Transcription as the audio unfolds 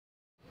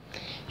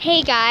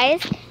Hey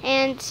guys,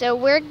 and so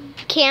we're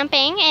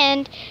camping,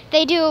 and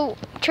they do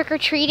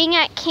trick-or-treating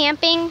at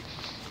camping.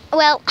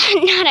 Well,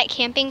 not at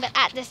camping, but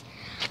at this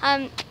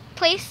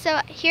place. So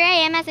here I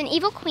am as an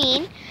evil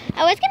queen.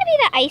 I was gonna be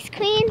the ice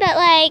queen, but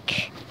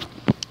like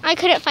I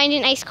couldn't find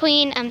an ice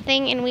queen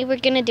thing, and we were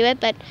gonna do it,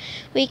 but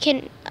we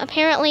can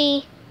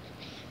apparently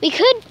we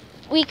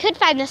could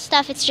find this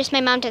stuff. It's just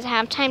my mom doesn't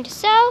have time to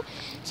sew.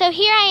 So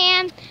here I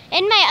am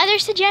in my other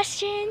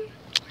suggestion.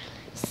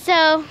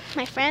 So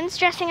my friend's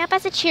dressing up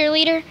as a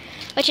cheerleader,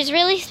 which is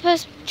really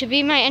supposed to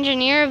be my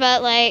engineer,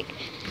 but like,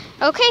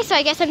 okay, so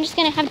I guess I'm just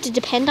gonna have to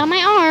depend on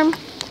my arm.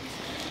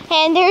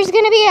 And there's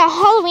gonna be a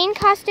Halloween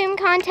costume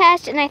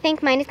contest, and I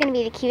think mine is gonna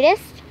be the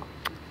cutest.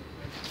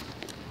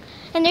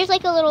 And there's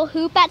like a little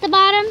hoop at the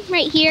bottom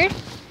right here.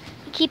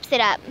 It keeps it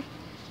up.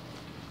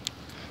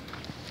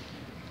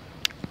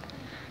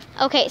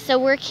 Okay, so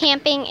we're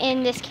camping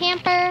in this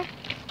camper.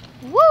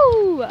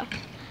 Woo!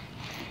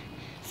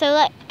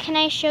 So can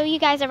I show you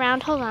guys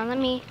around? Hold on,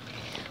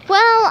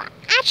 well,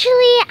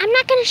 actually, I'm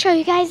not gonna show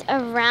you guys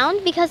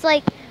around because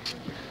like,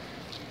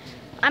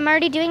 I'm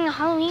already doing the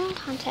Halloween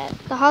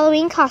contest, the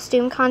Halloween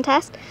costume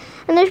contest.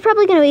 And there's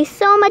probably gonna be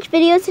so much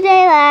video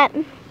today that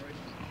I'm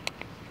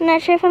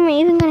not sure if I'm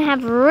even gonna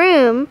have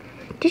room.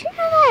 Did you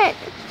know that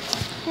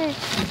there's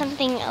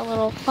something a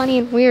little funny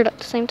and weird at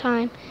the same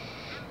time?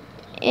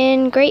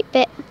 In Great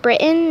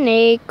Britain,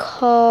 they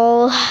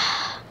call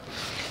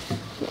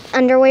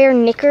underwear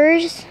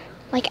knickers.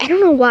 Like, I don't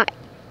know why.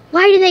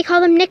 Why do they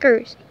call them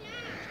knickers?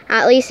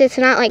 At least it's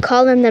not like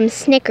calling them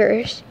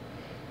Snickers.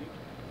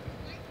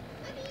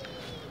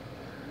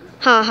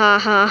 Ha ha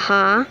ha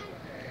ha.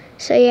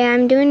 So yeah,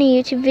 I'm doing a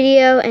YouTube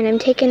video and I'm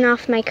taking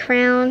off my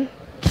crown.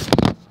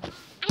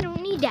 I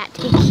don't need that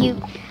to be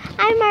cute.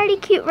 I'm already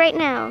cute right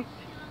now.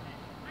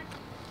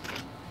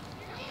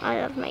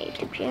 I love my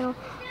YouTube channel.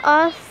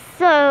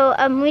 Also,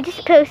 we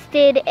just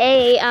posted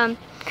a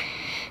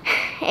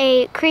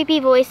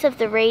creepy voice of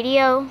the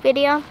radio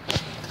video.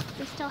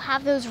 We still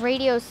have those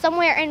radios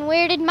somewhere, and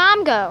where did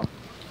Mom go?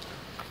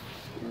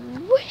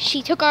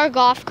 She took our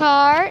golf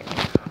cart.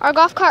 Our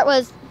golf cart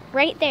was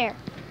right there,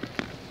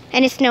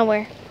 and it's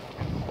nowhere.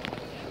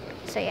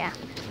 So yeah.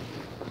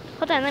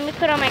 Hold on, let me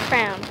put on my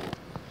crown.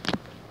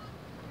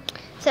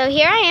 So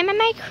here I am in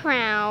my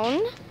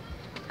crown.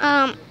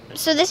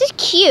 So this is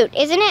cute,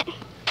 isn't it?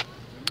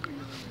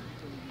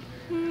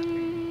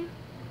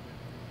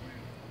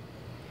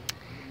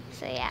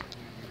 So yeah.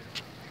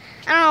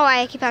 I don't know why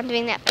I keep on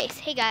doing that face.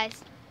 Hey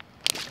guys.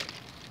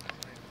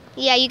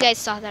 Yeah, you guys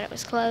saw that it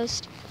was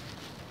closed.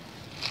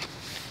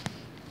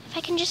 If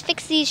I can just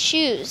fix these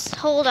shoes.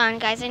 Hold on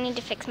guys, I need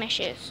to fix my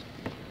shoes.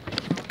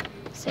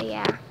 So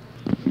yeah.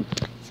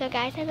 So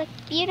guys, I look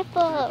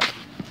beautiful.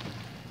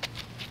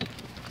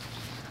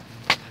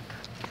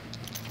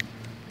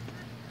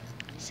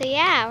 So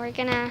yeah, we're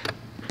gonna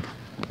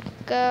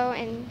go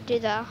and do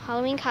the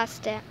Halloween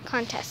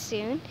contest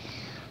soon.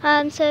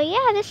 So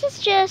yeah, this is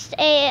just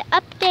a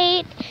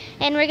update,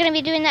 and we're gonna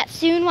be doing that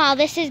soon while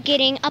this is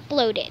getting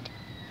uploaded.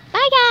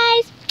 Bye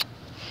guys!